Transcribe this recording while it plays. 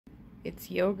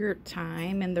It's yogurt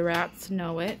time, and the rats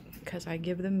know it because I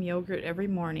give them yogurt every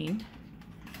morning.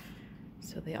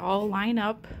 So they all line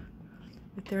up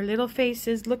with their little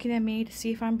faces looking at me to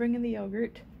see if I'm bringing the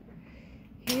yogurt.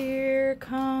 Here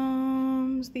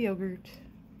comes the yogurt.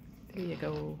 There you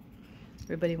go.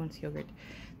 Everybody wants yogurt.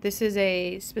 This is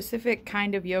a specific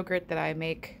kind of yogurt that I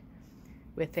make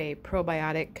with a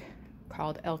probiotic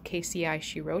called L-Casei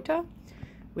shirota,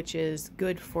 which is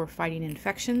good for fighting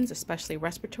infections, especially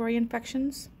respiratory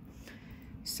infections.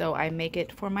 So I make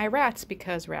it for my rats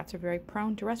because rats are very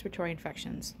prone to respiratory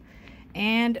infections.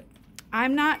 And I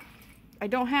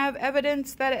don't have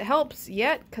evidence that it helps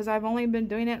yet because I've only been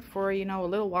doing it for, a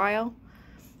little while.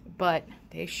 But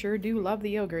they sure do love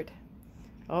the yogurt.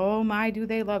 Oh my, do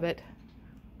they love it.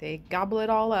 They gobble it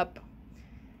all up.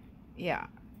 Yeah.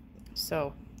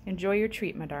 So enjoy your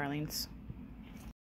treat, my darlings.